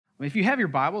If you have your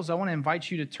Bibles, I want to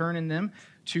invite you to turn in them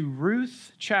to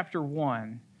Ruth chapter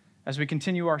 1 as we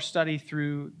continue our study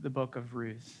through the book of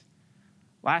Ruth.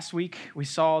 Last week, we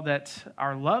saw that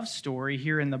our love story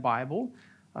here in the Bible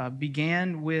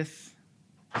began with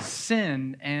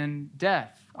sin and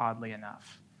death, oddly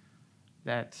enough.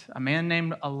 That a man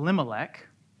named Elimelech,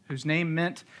 whose name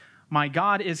meant, "My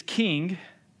God is king,"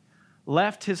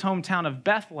 left his hometown of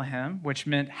Bethlehem, which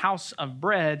meant house of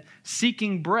bread,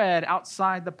 seeking bread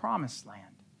outside the promised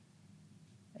land.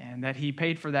 And that he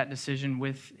paid for that decision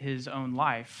with his own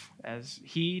life, as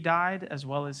he died as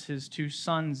well as his two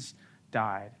sons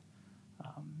died.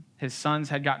 His sons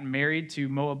had gotten married to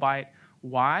Moabite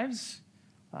wives,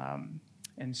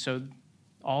 and so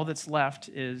all that's left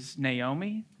is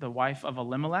Naomi, the wife of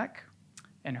Elimelech,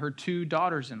 and her two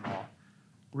daughters-in-law,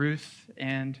 Ruth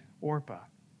and Orpah.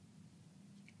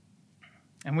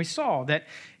 And we saw that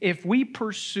if we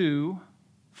pursue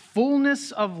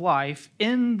fullness of life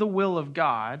in the will of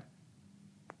God,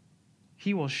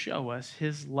 He will show us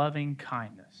His loving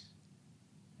kindness.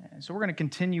 And so we're going to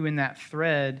continue in that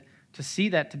thread to see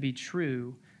that to be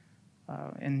true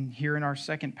and here in our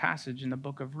second passage in the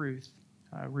book of Ruth,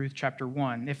 Ruth chapter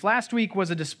 1. If last week was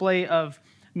a display of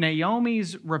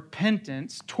Naomi's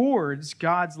repentance towards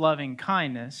God's loving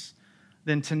kindness,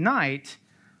 then tonight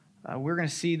we're going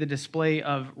to see the display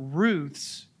of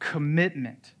Ruth's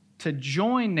commitment to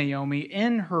join Naomi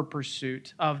in her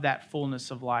pursuit of that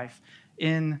fullness of life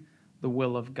in the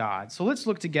will of God. So let's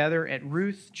look together at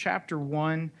Ruth chapter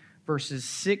 1, verses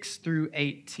 6 through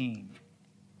 18.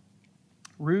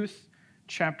 Ruth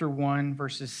chapter 1,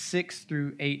 verses 6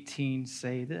 through 18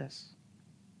 say this.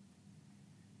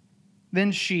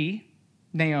 Then she,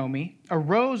 Naomi,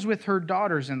 arose with her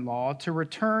daughters-in-law to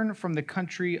return from the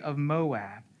country of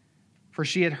Moab. For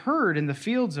she had heard in the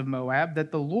fields of Moab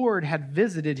that the Lord had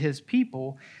visited his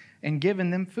people and given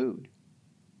them food.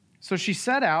 So she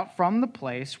set out from the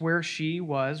place where she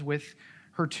was with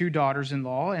her two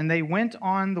daughters-in-law, and they went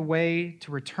on the way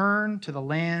to return to the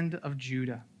land of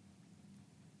Judah.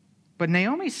 But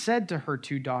Naomi said to her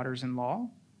two daughters-in-law,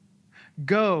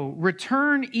 "Go,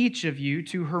 return each of you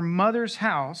to her mother's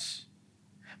house.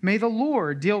 May the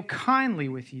Lord deal kindly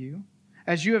with you,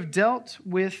 as you have dealt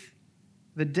with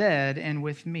the dead and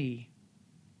with me.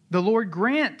 The Lord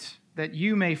grant that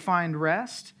you may find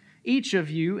rest, each of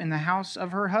you in the house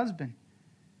of her husband."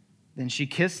 Then she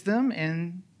kissed them,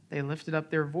 and they lifted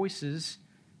up their voices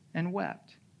and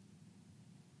wept.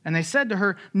 And they said to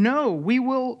her, "No, we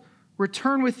will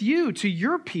return with you to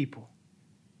your people."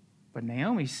 But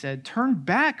Naomi said, "Turn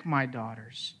back, my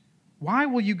daughters. Why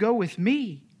will you go with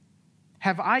me?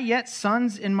 Have I yet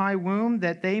sons in my womb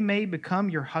that they may become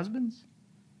your husbands?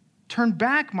 Turn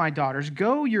back, my daughters,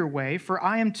 go your way, for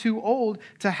I am too old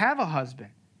to have a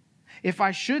husband. If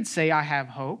I should say I have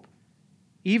hope,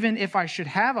 even if I should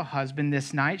have a husband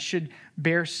this night should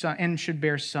bear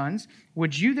sons,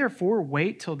 would you therefore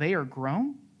wait till they are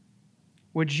grown?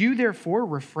 Would you therefore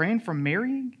refrain from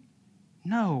marrying?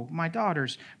 No, my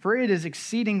daughters, for it is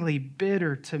exceedingly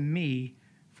bitter to me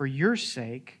for your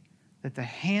sake that the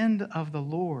hand of the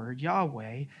Lord,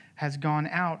 Yahweh, has gone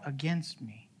out against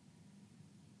me."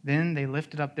 Then they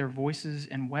lifted up their voices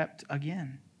and wept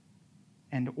again.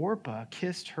 And Orpah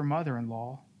kissed her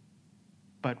mother-in-law,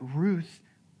 but Ruth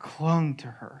clung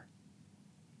to her.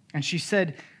 And she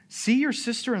said, "See, your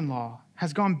sister-in-law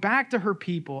has gone back to her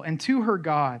people and to her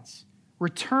gods.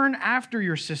 Return after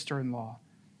your sister-in-law."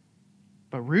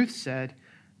 But Ruth said,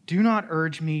 "Do not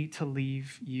urge me to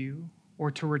leave you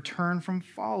or to return from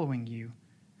following you.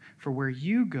 For where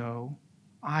you go,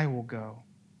 I will go.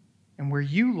 And where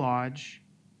you lodge,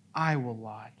 I will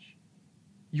lodge.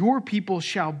 Your people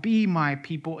shall be my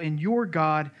people, and your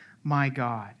God, my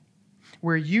God.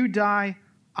 Where you die,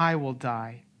 I will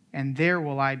die, and there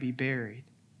will I be buried.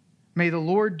 May the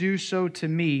Lord do so to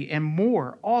me, and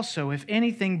more also, if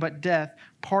anything but death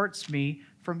parts me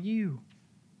from you."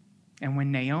 And when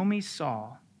Naomi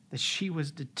saw that she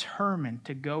was determined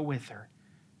to go with her,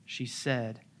 she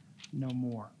said no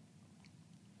more.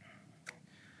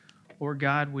 Lord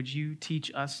God, would you teach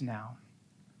us now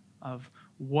of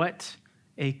what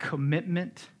a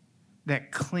commitment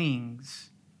that clings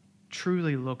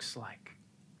truly looks like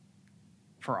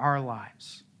for our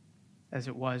lives, as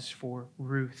it was for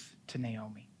Ruth to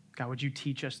Naomi. God, would you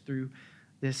teach us through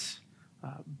this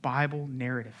Bible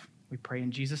narrative? We pray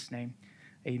in Jesus' name,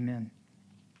 amen.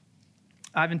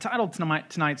 I've entitled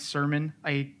tonight's sermon,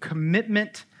 "A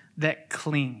Commitment That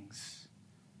Clings."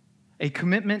 A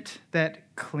commitment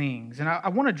that clings. And I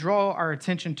want to draw our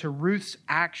attention to Ruth's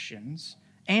actions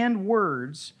and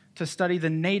words to study the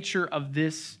nature of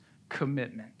this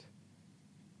commitment.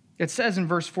 It says in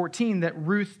verse 14 that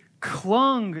Ruth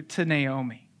clung to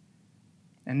Naomi.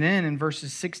 And then in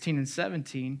verses 16 and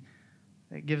 17,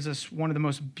 it gives us one of the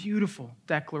most beautiful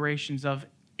declarations of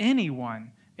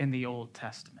anyone in the Old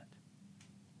Testament.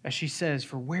 As she says,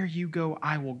 "For where you go,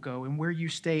 I will go, and where you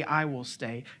stay, I will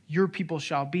stay. Your people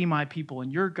shall be my people,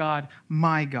 and your God,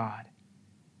 my God.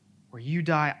 Where you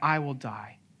die, I will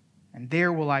die, and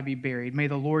there will I be buried. May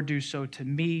the Lord do so to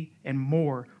me and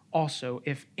more also,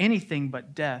 if anything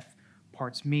but death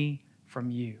parts me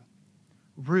from you."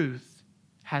 Ruth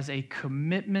has a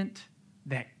commitment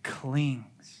that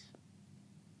clings.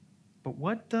 But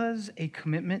what does a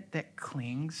commitment that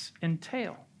clings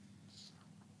entail?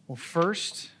 Well,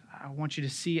 first, I want you to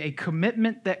see a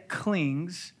commitment that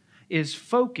clings is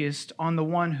focused on the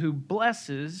one who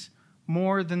blesses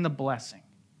more than the blessing.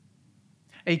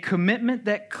 A commitment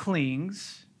that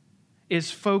clings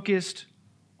is focused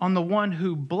on the one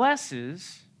who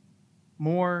blesses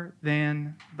more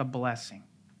than the blessing.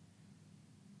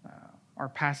 Our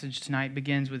passage tonight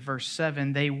begins with verse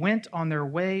 7. They went on their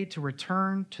way to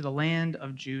return to the land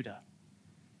of Judah.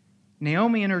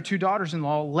 Naomi and her 2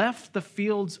 daughters-in-law left the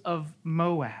fields of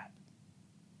Moab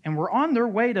and were on their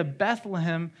way to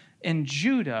Bethlehem in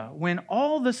Judah when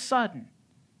all of a sudden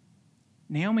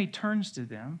Naomi turns to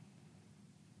them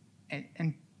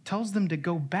and tells them to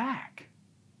go back.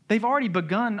 They've already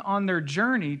begun on their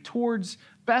journey towards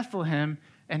Bethlehem,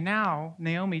 and now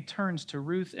Naomi turns to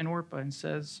Ruth and Orpah and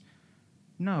says,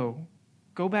 "No,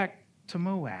 go back to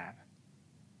Moab."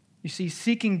 You see,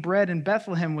 seeking bread in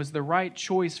Bethlehem was the right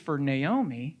choice for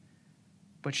Naomi,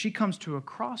 but she comes to a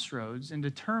crossroads in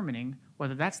determining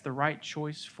whether that's the right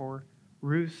choice for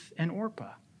Ruth and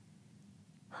Orpah.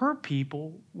 Her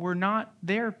people were not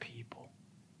their people.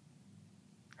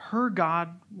 Her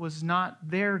God was not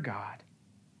their God.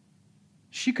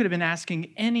 She could have been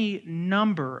asking any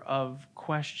number of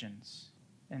questions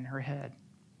in her head.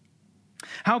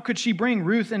 How could she bring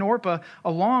Ruth and Orpah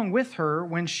along with her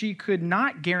when she could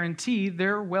not guarantee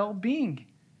their well-being?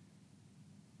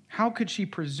 How could she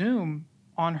presume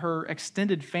on her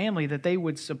extended family that they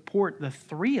would support the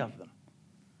 3 of them?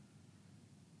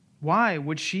 Why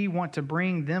would she want to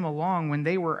bring them along when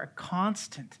they were a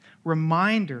constant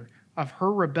reminder of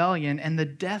her rebellion and the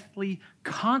deathly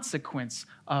consequence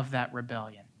of that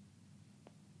rebellion?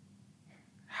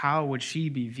 How would she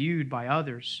be viewed by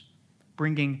others,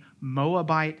 bringing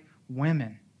Moabite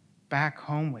women back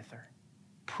home with her,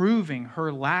 proving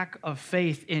her lack of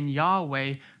faith in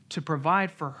Yahweh to provide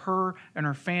for her and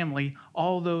her family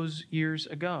all those years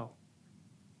ago?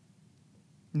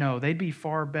 No, they'd be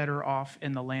far better off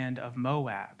in the land of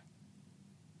Moab,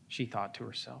 she thought to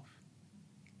herself.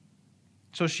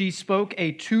 So she spoke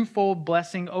a 2-fold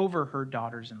blessing over her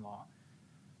daughters-in-law.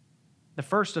 The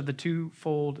first of the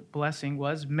 2-fold blessing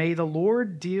was, "May the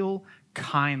Lord deal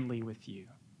kindly with you."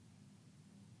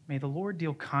 May the Lord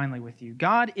deal kindly with you.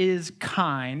 God is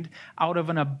kind out of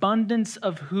an abundance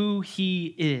of who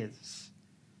He is.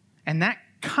 And that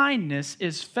kindness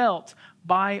is felt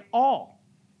by all.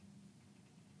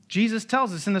 Jesus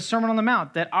tells us in the Sermon on the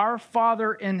Mount that our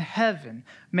Father in heaven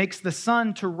makes the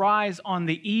sun to rise on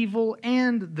the evil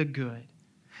and the good,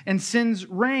 and sends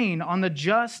rain on the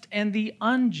just and the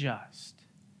unjust.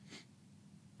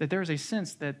 That there is a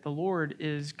sense that the Lord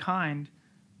is kind,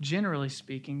 generally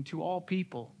speaking, to all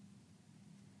people.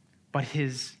 But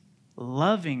His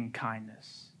loving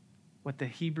kindness, what the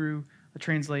Hebrew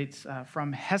translates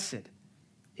from hesed,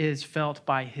 is felt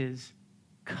by His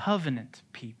covenant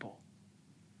people.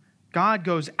 God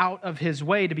goes out of His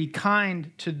way to be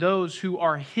kind to those who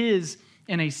are His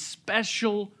in a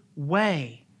special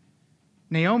way.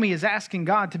 Naomi is asking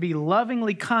God to be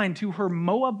lovingly kind to her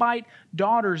Moabite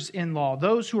daughters-in-law,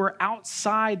 those who are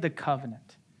outside the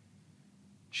covenant.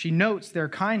 She notes their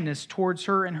kindness towards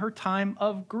her in her time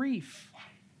of grief.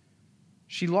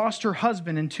 She lost her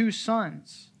husband and 2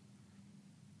 sons.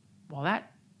 While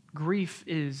that grief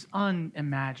is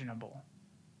unimaginable,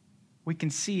 we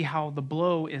can see how the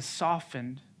blow is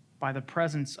softened by the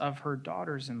presence of her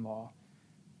daughters-in-law,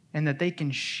 and that they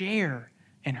can share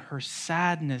in her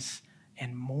sadness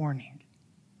and mourning.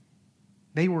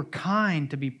 They were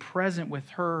kind to be present with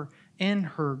her in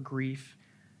her grief,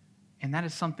 and that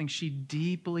is something she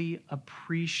deeply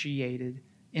appreciated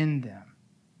in them.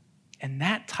 And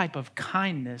that type of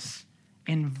kindness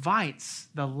invites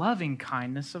the loving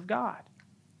kindness of God.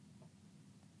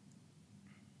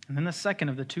 And then the second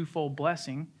of the 2-fold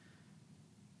blessing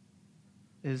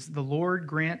is, "The Lord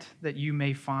grant that you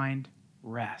may find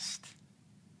rest."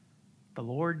 The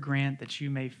Lord grant that you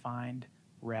may find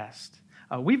rest.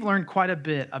 We've learned quite a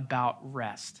bit about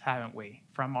rest, haven't we?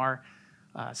 From our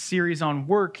series on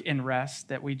work and rest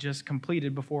that we just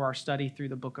completed before our study through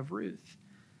the book of Ruth.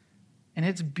 And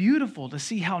it's beautiful to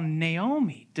see how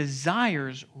Naomi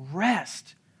desires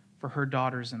rest for her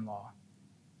daughters-in-law.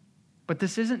 But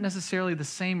this isn't necessarily the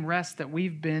same rest that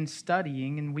we've been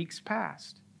studying in weeks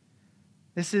past.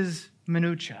 This is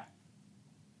minutia.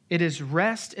 It is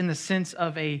rest in the sense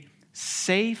of a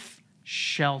safe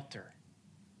shelter.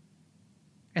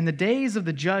 In the days of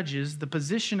the judges, the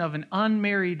position of an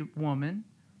unmarried woman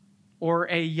or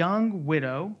a young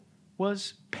widow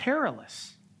was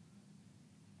perilous.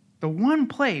 The one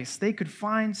place they could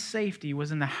find safety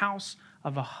was in the house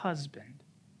of a husband.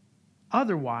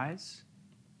 Otherwise,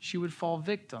 she would fall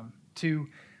victim to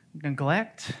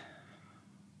neglect,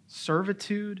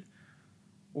 servitude,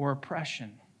 or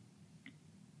oppression.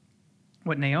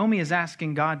 What Naomi is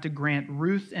asking God to grant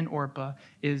Ruth and Orpah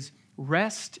is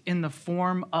rest in the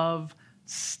form of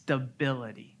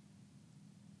stability.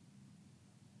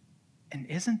 And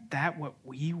isn't that what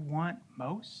we want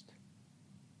most?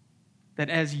 That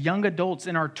as young adults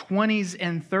in our 20s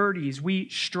and 30s, we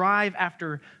strive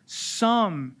after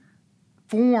some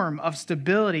form of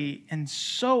stability, and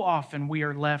so often we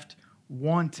are left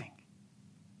wanting.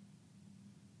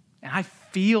 And I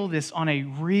feel this on a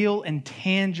real and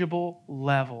tangible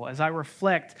level as I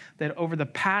reflect that over the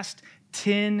past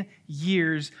 10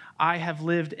 years, I have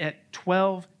lived at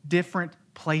 12 different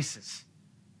places.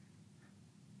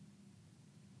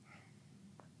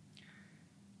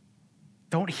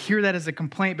 Don't hear that as a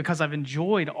complaint because I've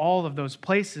enjoyed all of those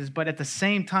places, but at the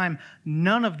same time,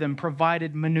 none of them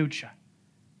provided minutia.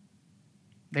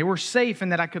 They were safe in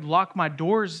that I could lock my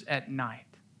doors at night,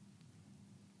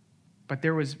 but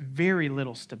there was very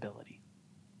little stability.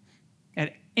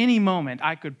 At any moment,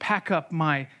 I could pack up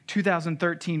my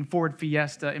 2013 Ford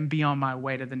Fiesta and be on my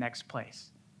way to the next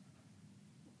place.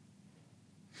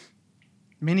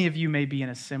 Many of you may be in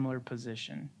a similar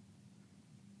position.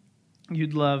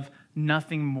 You'd love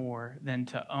nothing more than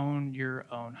to own your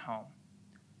own home,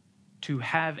 to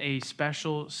have a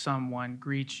special someone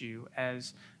greet you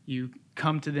as you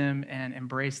come to them and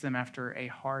embrace them after a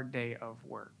hard day of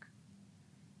work.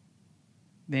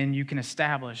 Then you can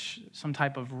establish some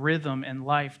type of rhythm in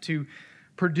life to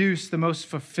produce the most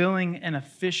fulfilling and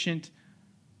efficient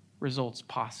results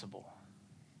possible.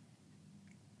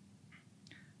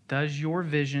 Does your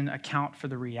vision account for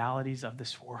the realities of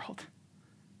this world?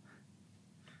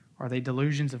 Are they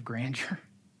delusions of grandeur?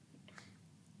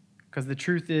 Because the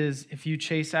truth is, if you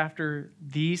chase after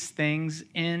these things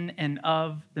in and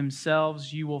of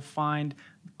themselves, you will find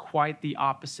quite the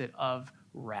opposite of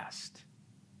rest.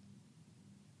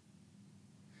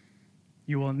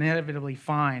 You will inevitably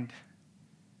find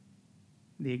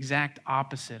the exact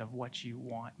opposite of what you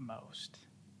want most.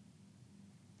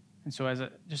 And so as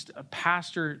just a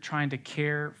pastor trying to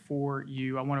care for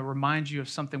you, I want to remind you of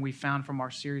something we found from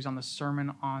our series on the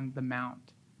Sermon on the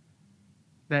Mount.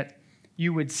 That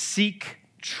you would seek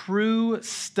true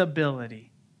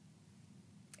stability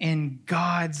in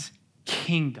God's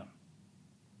kingdom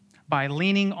by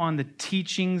leaning on the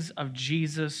teachings of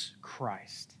Jesus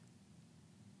Christ.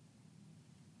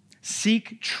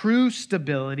 Seek true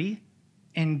stability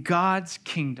in God's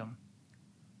kingdom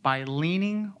by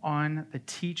leaning on the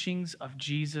teachings of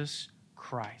Jesus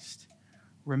Christ.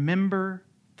 Remember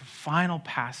the final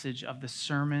passage of the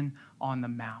Sermon on the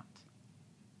Mount.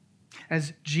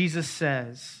 As Jesus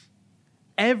says,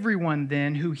 everyone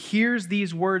then who hears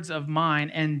these words of mine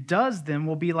and does them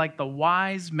will be like the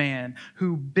wise man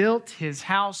who built his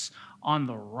house on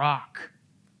the rock.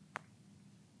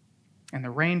 And the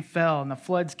rain fell, and the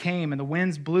floods came, and the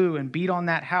winds blew and beat on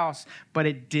that house, but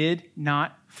it did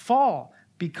not fall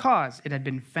because it had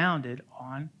been founded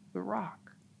on the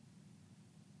rock.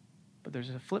 But there's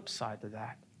a flip side to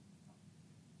that.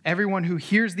 Everyone who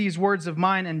hears these words of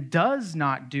mine and does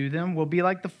not do them will be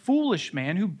like the foolish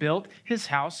man who built his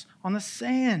house on the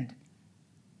sand.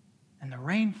 And the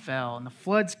rain fell, and the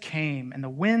floods came, and the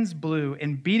winds blew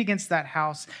and beat against that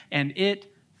house, and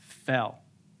it fell.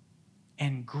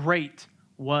 And great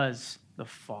was the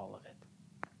fall of it.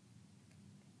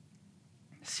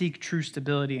 Seek true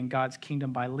stability in God's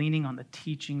kingdom by leaning on the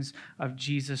teachings of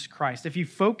Jesus Christ. If you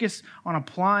focus on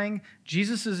applying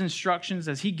Jesus' instructions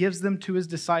as he gives them to his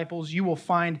disciples, you will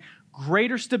find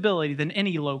greater stability than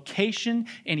any location,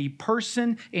 any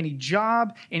person, any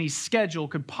job, any schedule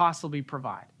could possibly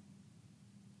provide.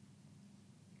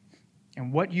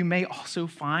 And what you may also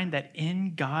find that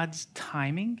in God's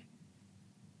timing,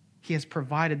 he has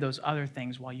provided those other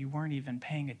things while you weren't even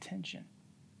paying attention,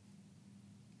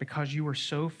 because you were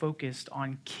so focused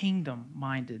on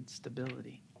kingdom-minded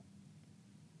stability.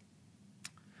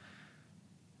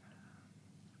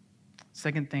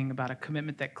 Second thing about a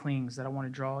commitment that clings that I want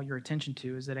to draw your attention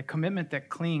to is that a commitment that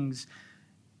clings,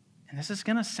 and this is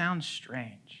going to sound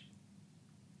strange,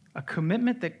 a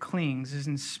commitment that clings is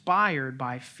inspired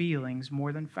by feelings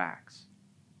more than facts.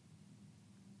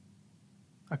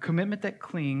 A commitment that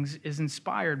clings is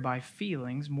inspired by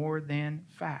feelings more than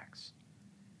facts.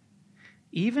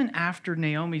 Even after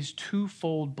Naomi's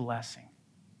twofold blessing,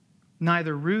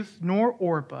 neither Ruth nor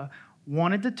Orpah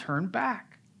wanted to turn back.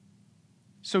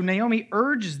 So Naomi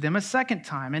urges them a second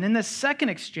time, and in the second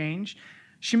exchange,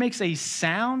 she makes a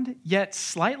sound yet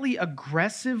slightly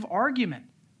aggressive argument.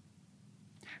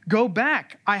 Go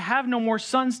back, I have no more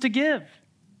sons to give.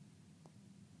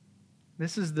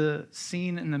 This is the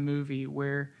scene in the movie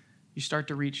where you start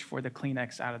to reach for the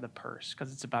Kleenex out of the purse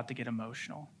because it's about to get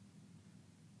emotional.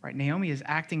 Right? Naomi is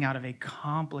acting out of a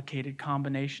complicated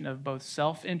combination of both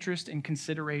self-interest and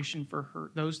consideration for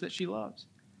those that she loves.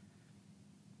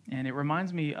 And it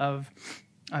reminds me of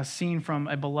a scene from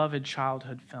a beloved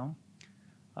childhood film,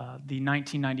 the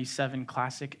 1997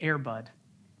 classic Air Bud.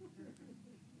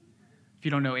 If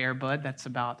you don't know Air Bud, that's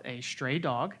about a stray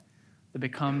dog that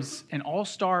becomes an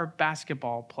all-star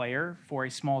basketball player for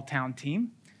a small town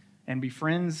team and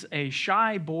befriends a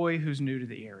shy boy who's new to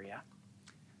the area.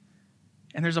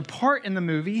 And there's a part in the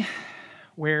movie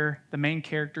where the main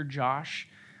character, Josh,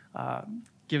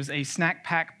 gives a snack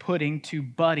pack pudding to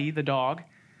Buddy, the dog.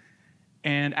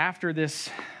 And after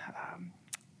this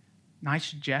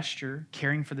nice gesture,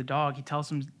 caring for the dog, he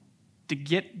tells him to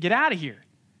get out of here.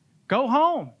 Go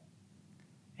home.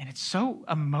 And it's so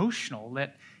emotional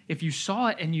that if you saw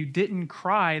it and you didn't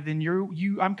cry, then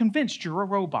I'm convinced you're a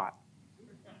robot.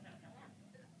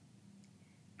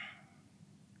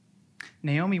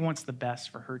 Naomi wants the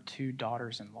best for her two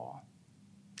daughters-in-law.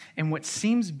 And what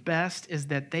seems best is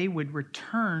that they would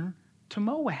return to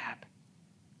Moab.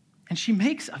 And she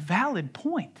makes a valid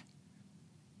point.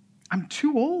 I'm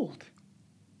too old.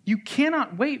 You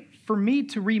cannot wait for me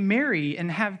to remarry and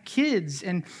have kids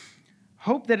and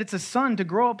hope that it's a son to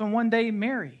grow up and one day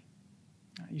marry.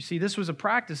 You see, this was a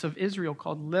practice of Israel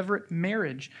called levirate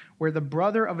marriage, where the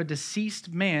brother of a deceased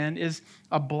man is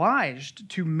obliged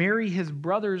to marry his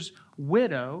brother's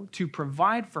widow to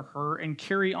provide for her and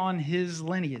carry on his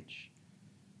lineage.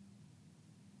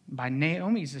 By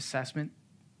Naomi's assessment,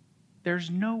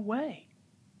 there's no way.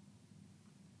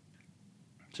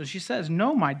 So she says,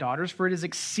 "No, my daughters, for it is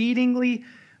exceedingly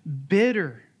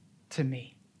bitter to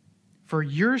me, for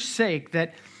your sake,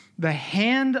 that the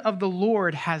hand of the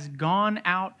Lord has gone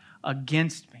out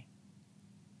against me."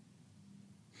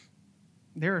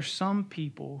 There are some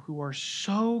people who are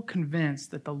so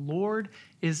convinced that the Lord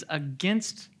is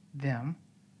against them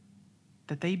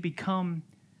that they become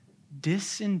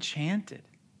disenchanted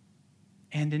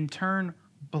and in turn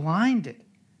blinded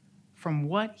from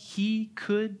what he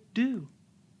could do.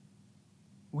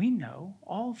 We know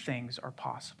all things are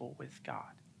possible with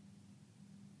God.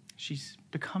 She's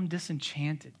become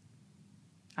disenchanted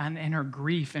and in her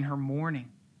grief and her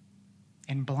mourning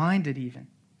and blinded even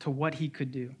to what he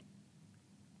could do.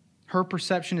 Her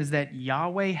perception is that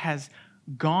Yahweh has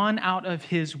gone out of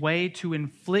his way to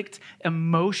inflict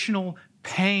emotional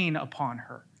pain upon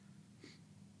her.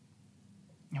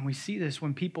 And we see this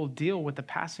when people deal with the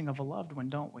passing of a loved one,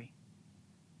 don't we?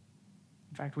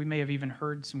 In fact, we may have even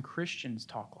heard some Christians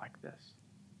talk like this.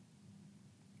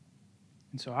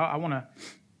 And so I want to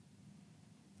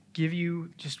give you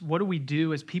just what do we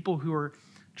do as people who are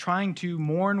trying to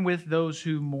mourn with those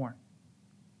who mourn.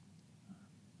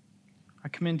 I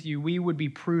commend to you, we would be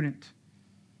prudent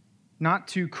not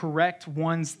to correct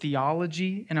one's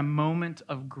theology in a moment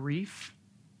of grief,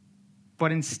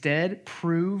 but instead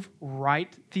prove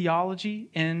right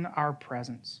theology in our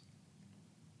presence.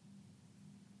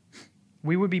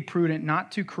 We would be prudent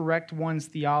not to correct one's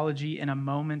theology in a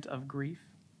moment of grief,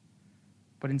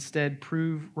 but instead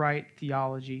prove right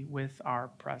theology with our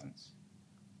presence.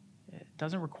 It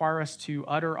doesn't require us to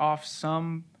utter off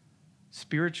some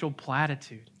spiritual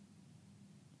platitude.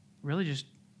 It really just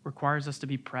requires us to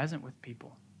be present with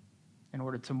people in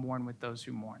order to mourn with those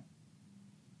who mourn.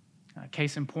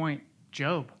 Case in point,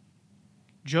 Job.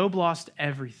 Job lost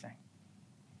everything.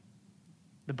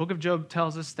 The book of Job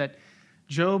tells us that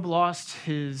Job lost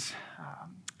his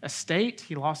estate.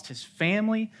 He lost his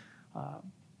family.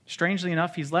 Strangely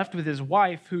enough, he's left with his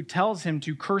wife who tells him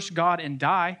to curse God and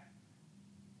die.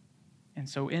 And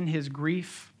so in his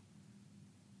grief,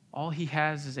 all he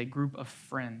has is a group of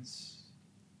friends.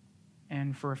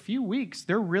 And for a few weeks,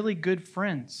 they're really good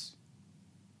friends.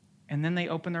 And then they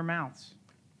open their mouths.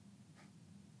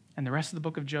 And the rest of the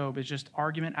book of Job is just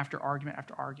argument after argument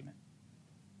after argument.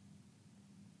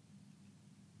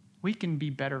 We can be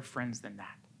better friends than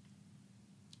that.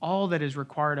 all that is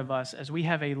required of us as we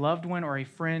have a loved one or a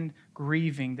friend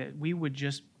grieving, that we would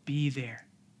just be there.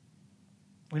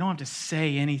 We don't have to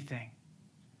say anything.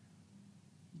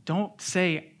 Don't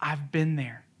say, I've been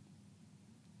there.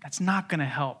 That's not going to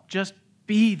help. Just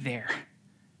be there.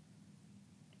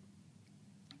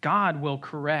 God will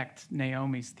correct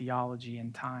Naomi's theology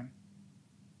in time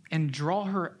and draw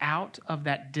her out of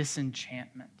that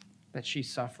disenchantment that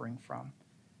she's suffering from.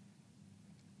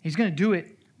 He's going to do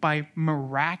it by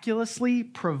miraculously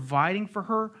providing for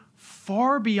her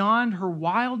far beyond her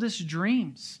wildest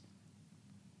dreams.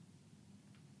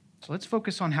 So let's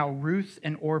focus on how Ruth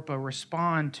and Orpah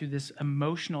respond to this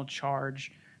emotional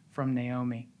charge from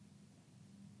Naomi.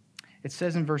 It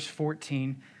says in verse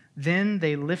 14, "Then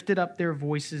they lifted up their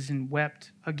voices and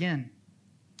wept again.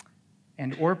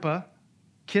 And Orpah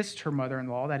kissed her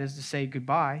mother-in-law," that is to say,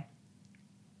 goodbye,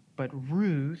 "but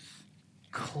Ruth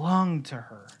clung to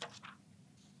her."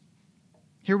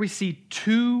 Here we see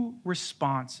two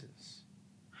responses.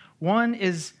 One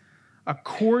is a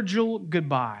cordial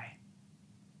goodbye.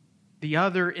 The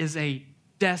other is a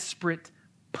desperate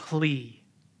plea.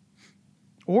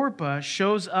 Orpah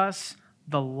shows us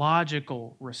the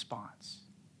logical response,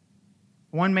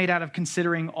 one made out of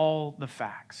considering all the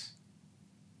facts.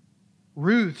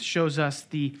 Ruth shows us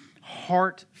the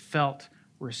heartfelt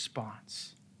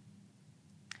response.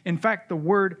 In fact, the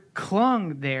word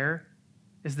clung there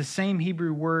is the same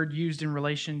Hebrew word used in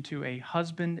relation to a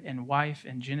husband and wife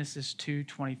in Genesis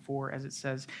 2:24, as it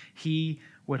says, he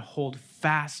would hold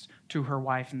fast to her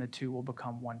wife and the two will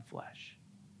become one flesh.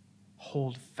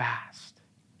 Hold fast.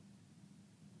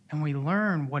 And we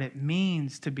learn what it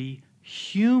means to be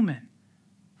human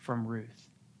from Ruth.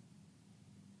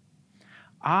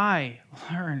 I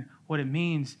learn what it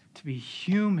means to be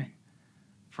human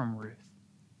from Ruth.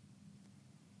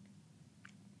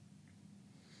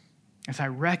 As I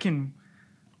reckon,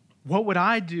 what would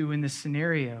I do in this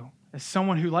scenario? As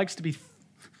someone who likes to be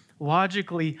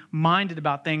logically minded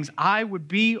about things, I would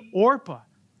be Orpah,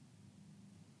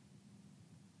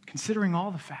 considering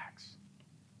all the facts.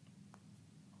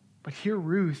 But here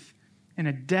Ruth, in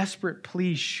a desperate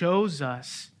plea, shows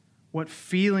us what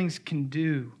feelings can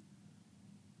do.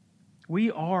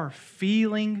 We are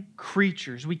feeling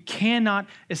creatures. We cannot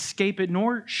escape it,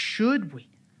 nor should we.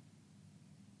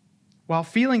 While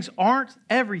feelings aren't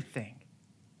everything,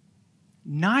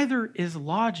 neither is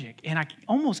logic. And I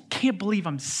almost can't believe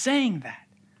I'm saying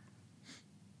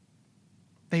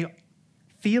that.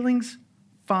 Feelings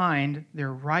find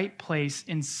their right place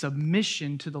in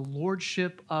submission to the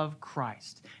lordship of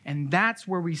Christ. And that's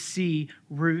where we see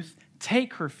Ruth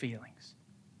take her feelings.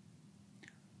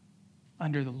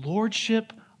 Under the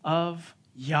lordship of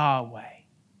Yahweh.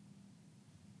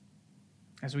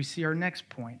 As we see our next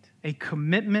point, a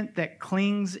commitment that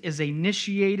clings is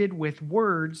initiated with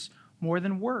words more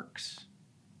than works.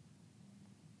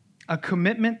 A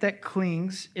commitment that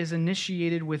clings is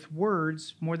initiated with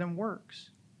words more than works.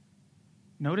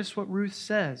 Notice what Ruth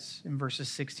says in verses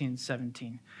 16 and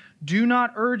 17. "Do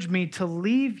not urge me to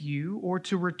leave you or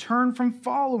to return from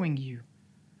following you.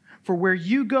 For where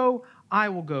you go, I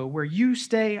will go. Where you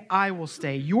stay, I will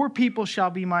stay. Your people shall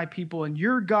be my people, and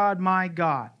your God my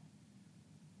God.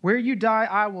 Where you die,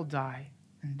 I will die,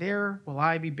 and there will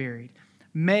I be buried.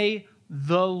 May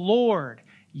the Lord,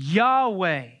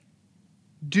 Yahweh,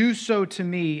 do so to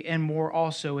me and more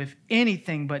also, if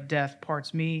anything but death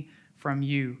parts me from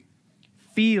you."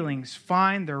 Feelings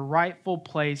find their rightful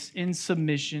place in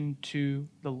submission to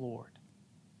the Lord.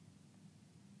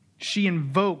 She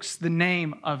invokes the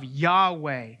name of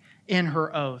Yahweh in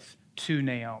her oath to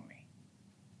Naomi.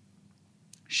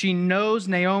 She knows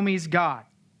Naomi's God,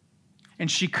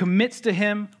 and she commits to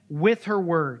him with her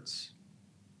words.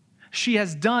 She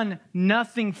has done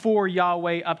nothing for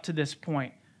Yahweh up to this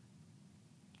point.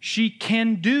 She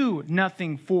can do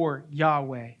nothing for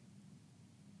Yahweh.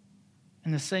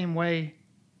 In the same way,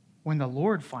 when the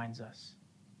Lord finds us,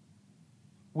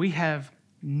 we have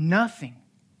nothing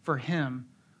for him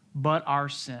but our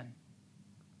sin.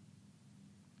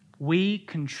 We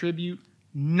contribute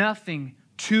nothing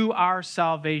to our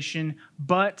salvation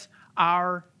but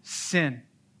our sin.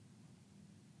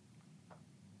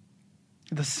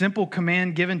 The simple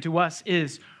command given to us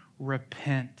is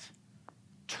repent,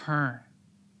 turn,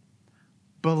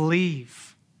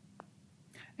 believe,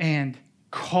 and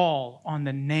call on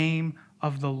the name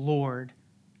of the Lord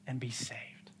and be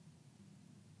saved.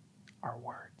 Our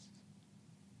words.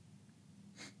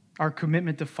 Our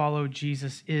commitment to follow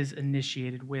Jesus is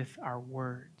initiated with our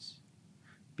words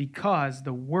because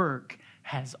the work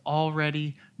has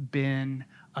already been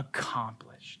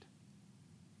accomplished.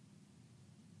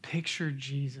 Picture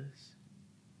Jesus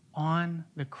on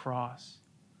the cross,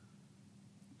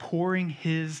 pouring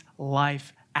his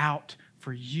life out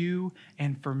for you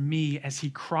and for me as he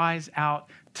cries out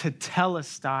to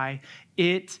Telestai,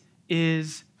 it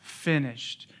is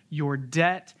finished. Your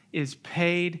debt is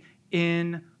paid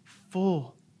in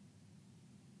full.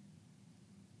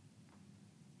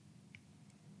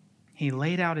 He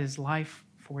laid out his life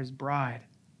for his bride,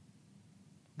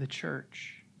 the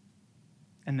church.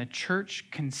 And the church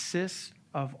consists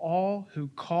of all who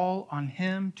call on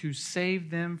him to save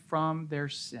them from their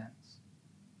sins.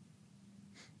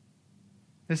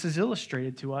 This is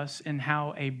illustrated to us in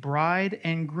how a bride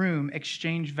and groom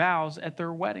exchange vows at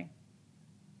their wedding.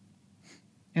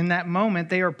 In that moment,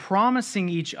 they are promising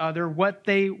each other what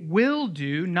they will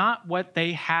do, not what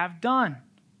they have done.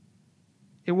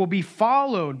 It will be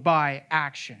followed by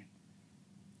action.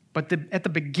 But at the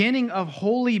beginning of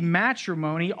holy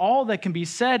matrimony, all that can be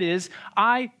said is,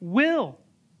 I will.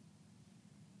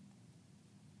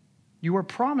 You are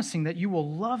promising that you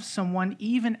will love someone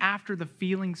even after the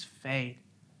feelings fade.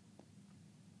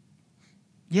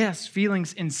 Yes,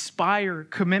 feelings inspire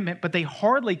commitment, but they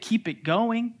hardly keep it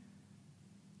going.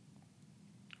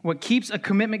 What keeps a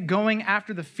commitment going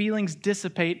after the feelings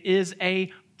dissipate is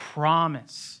a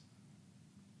promise.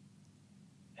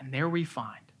 And there we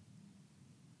find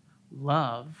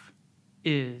love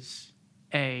is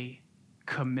a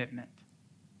commitment.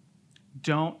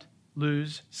 Don't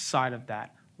lose sight of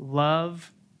that.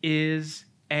 Love is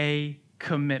a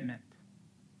commitment.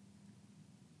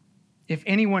 If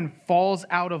anyone falls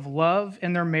out of love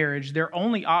in their marriage, their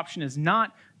only option is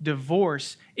not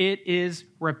divorce, it is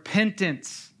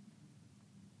repentance.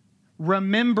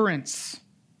 Remembrance.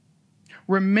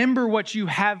 Remember what you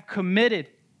have committed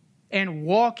and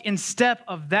walk in step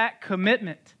of that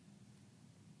commitment.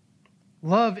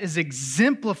 Love is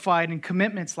exemplified in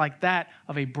commitments like that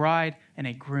of a bride and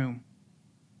a groom.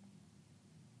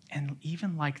 And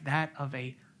even like that of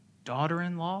a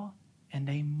daughter-in-law and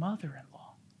a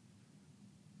mother-in-law,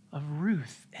 of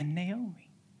Ruth and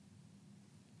Naomi.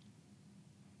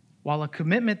 While a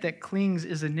commitment that clings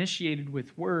is initiated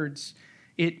with words,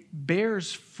 it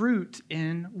bears fruit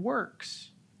in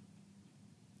works.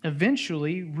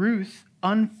 Eventually, Ruth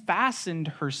unfastened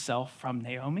herself from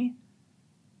Naomi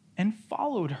and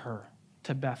followed her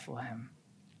to Bethlehem.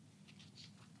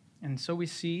 And so we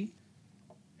see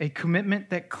a commitment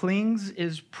that clings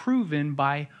is proven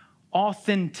by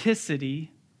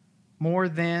authenticity more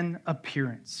than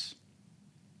appearance.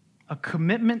 A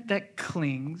commitment that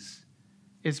clings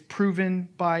is proven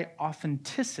by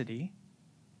authenticity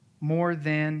more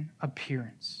than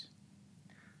appearance.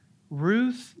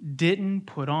 Ruth didn't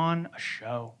put on a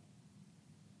show.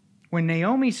 When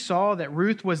Naomi saw that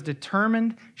Ruth was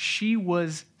determined, she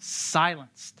was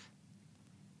silenced.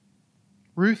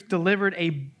 Ruth delivered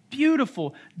a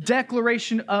beautiful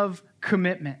declaration of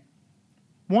commitment.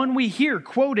 One we hear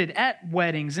quoted at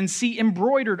weddings and see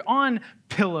embroidered on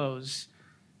pillows.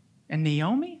 And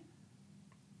Naomi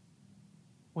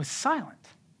was silent.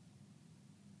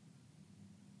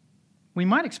 We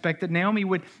might expect that Naomi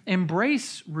would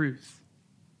embrace Ruth,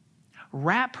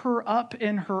 wrap her up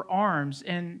in her arms,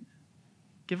 and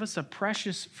give us a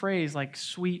precious phrase like,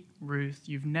 "Sweet Ruth,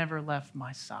 you've never left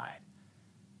my side."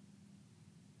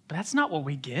 But that's not what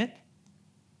we get.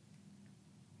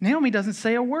 Naomi doesn't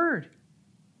say a word.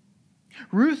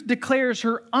 Ruth declares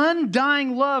her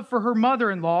undying love for her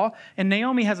mother-in-law, and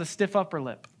Naomi has a stiff upper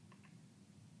lip.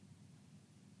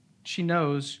 She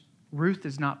knows Ruth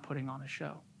is not putting on a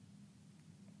show.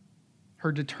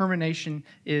 Her determination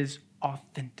is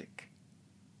authentic.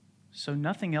 So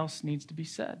nothing else needs to be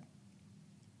said.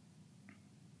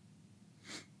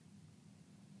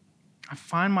 I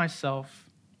find myself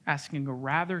asking a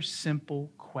rather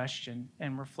simple question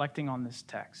and reflecting on this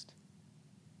text.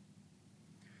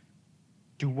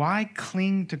 Do I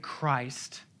cling to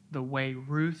Christ the way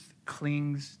Ruth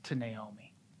clings to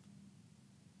Naomi?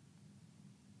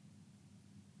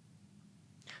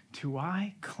 Do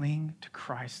I cling to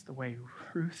Christ the way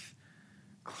Ruth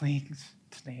clings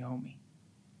to Naomi?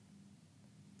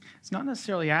 It's not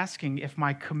necessarily asking if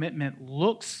my commitment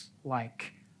looks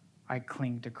like I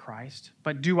cling to Christ,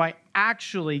 but do I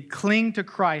actually cling to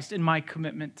Christ in my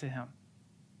commitment to him?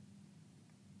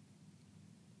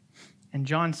 In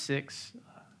John 6,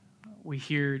 we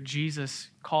hear Jesus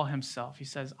call himself. He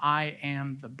says, "I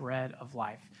am the bread of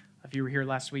life." If you were here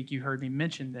last week, you heard me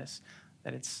mention this,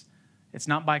 that it's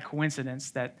not by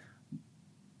coincidence that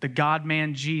the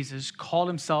God-man Jesus called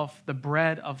himself the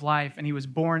bread of life, and he was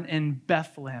born in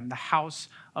Bethlehem, the house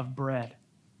of bread.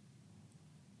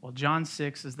 Well, John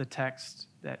 6 is the text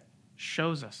that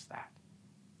shows us that.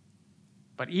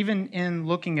 But even in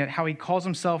looking at how he calls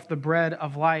himself the bread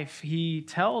of life, he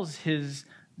tells his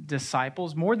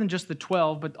disciples, more than just the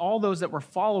 12, but all those that were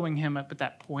following him up at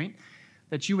that point,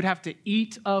 that you would have to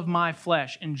eat of my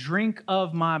flesh and drink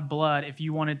of my blood if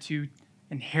you wanted to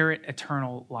inherit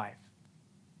eternal life.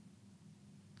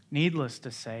 Needless to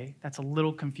say, that's a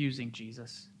little confusing,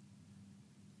 Jesus.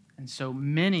 And so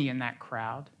many in that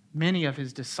crowd, many of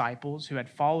his disciples who had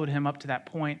followed him up to that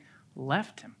point,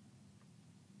 left him.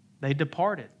 They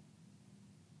departed.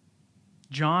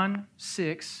 John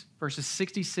 6, verses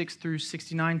 66 through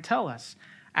 69 tell us,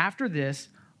 after this,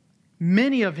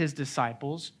 many of his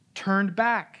disciples turned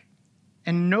back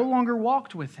and no longer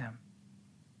walked with him.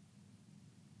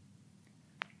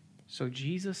 So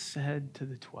Jesus said to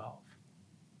the 12,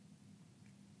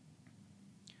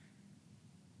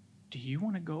 do you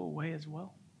want to go away as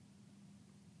well?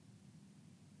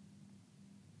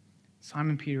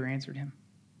 Simon Peter answered him,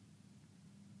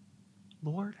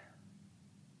 Lord,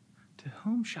 to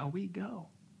whom shall we go?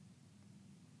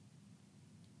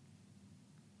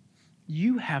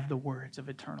 You have the words of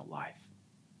eternal life.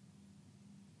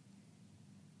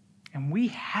 And we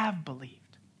have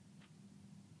believed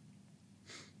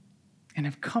and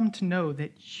have come to know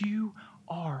that you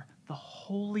are the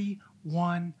Holy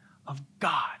One of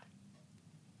God.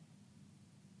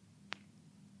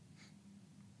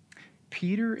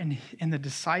 Peter and the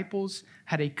disciples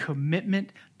had a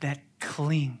commitment that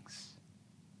clings.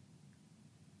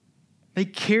 They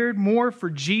cared more for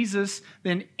Jesus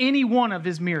than any one of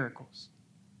his miracles.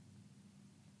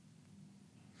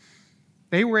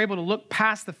 They were able to look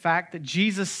past the fact that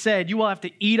Jesus said, you will have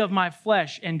to eat of my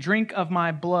flesh and drink of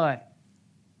my blood,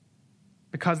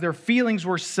 because their feelings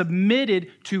were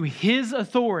submitted to his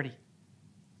authority.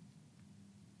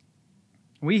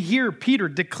 We hear Peter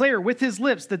declare with his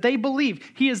lips that they believe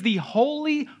he is the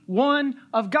Holy One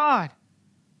of God.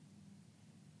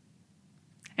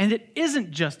 And it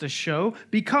isn't just a show,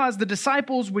 because the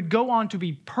disciples would go on to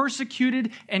be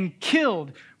persecuted and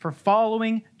killed for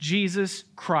following Jesus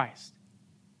Christ.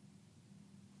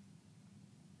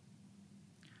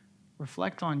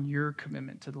 Reflect on your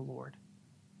commitment to the Lord.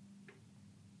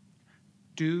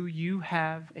 Do you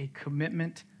have a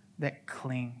commitment that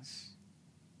clings?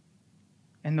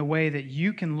 In the way that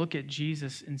you can look at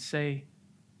Jesus and say,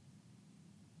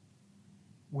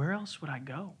 where else would I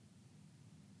go?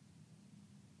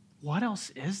 What else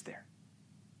is there?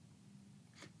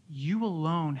 You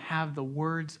alone have the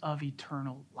words of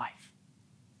eternal life.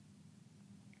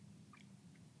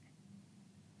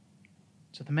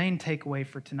 So the main takeaway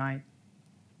for tonight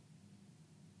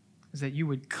is that you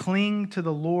would cling to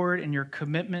the Lord in your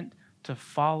commitment to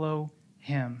follow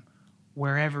him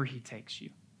wherever he takes you.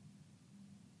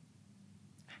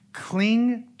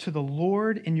 Cling to the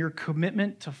Lord in your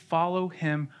commitment to follow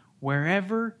him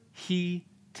wherever he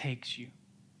takes you.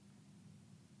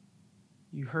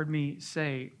 You heard me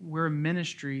say, we're a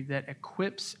ministry that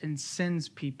equips and sends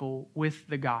people with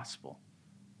the gospel.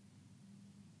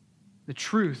 The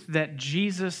truth that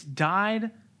Jesus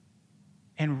died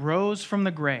and rose from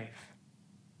the grave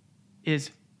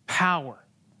is power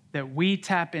that we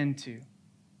tap into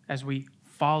as we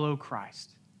follow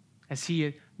Christ, as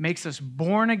he makes us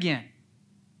born again,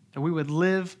 that we would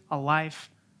live a life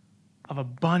of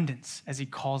abundance as he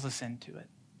calls us into it.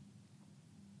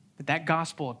 That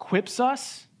gospel equips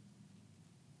us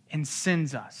and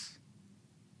sends us.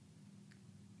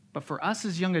 But for us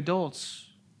as young adults,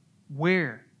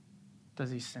 where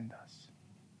does he send us?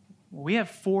 Well, we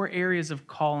have 4 areas of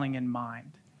calling in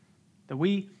mind that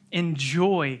we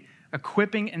enjoy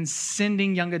equipping and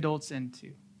sending young adults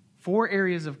into. 4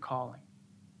 areas of calling.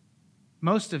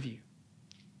 Most of you,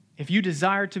 if you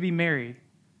desire to be married,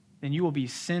 then you will be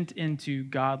sent into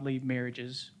godly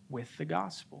marriages with the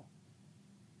gospel.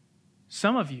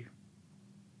 Some of you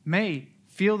may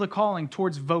feel the calling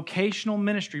towards vocational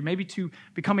ministry, maybe to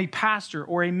become a pastor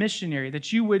or a missionary,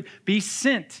 that you would be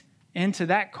sent into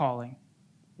that calling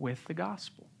with the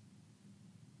gospel.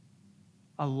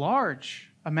 A large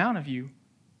amount of you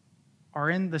are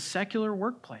in the secular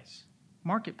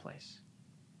marketplace.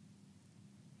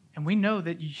 And we know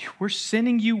that we're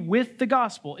sending you with the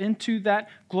gospel into that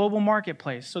global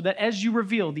marketplace so that as you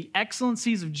reveal the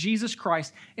excellencies of Jesus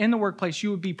Christ in the workplace,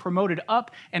 you would be promoted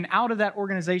up and out of that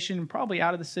organization and probably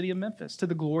out of the city of Memphis to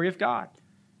the glory of God.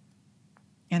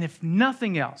 And if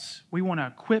nothing else, we want to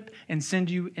equip and send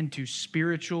you into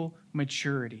spiritual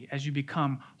maturity as you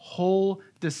become whole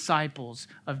disciples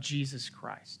of Jesus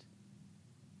Christ.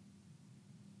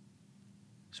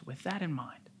 So with that in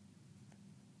mind,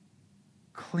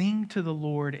 cling to the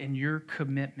Lord in your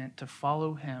commitment to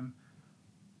follow him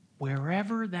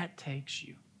wherever that takes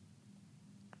you,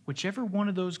 whichever one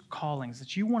of those callings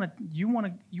that you want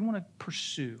to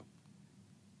pursue,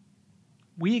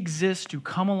 we exist to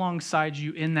come alongside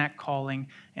you in that calling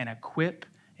and equip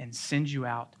and send you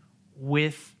out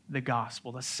with the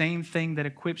gospel. The same thing that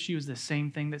equips you is the same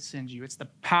thing that sends you. It's the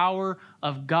power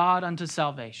of God unto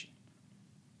salvation.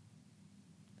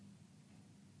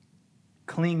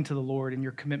 Cling to the Lord in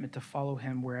your commitment to follow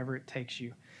him wherever it takes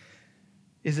you.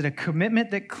 Is it a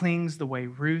commitment that clings the way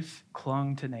Ruth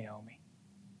clung to Naomi?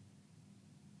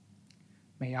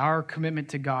 May our commitment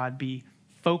to God be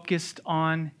focused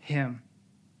on him.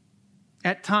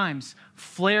 At times,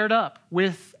 flared up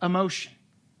with emotion,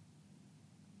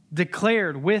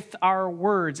 declared with our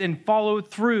words, and followed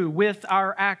through with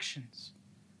our actions,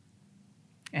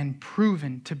 and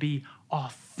proven to be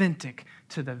authentic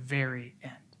to the very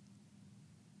end.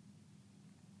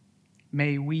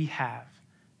 May we have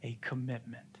a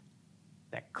commitment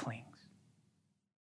that clings.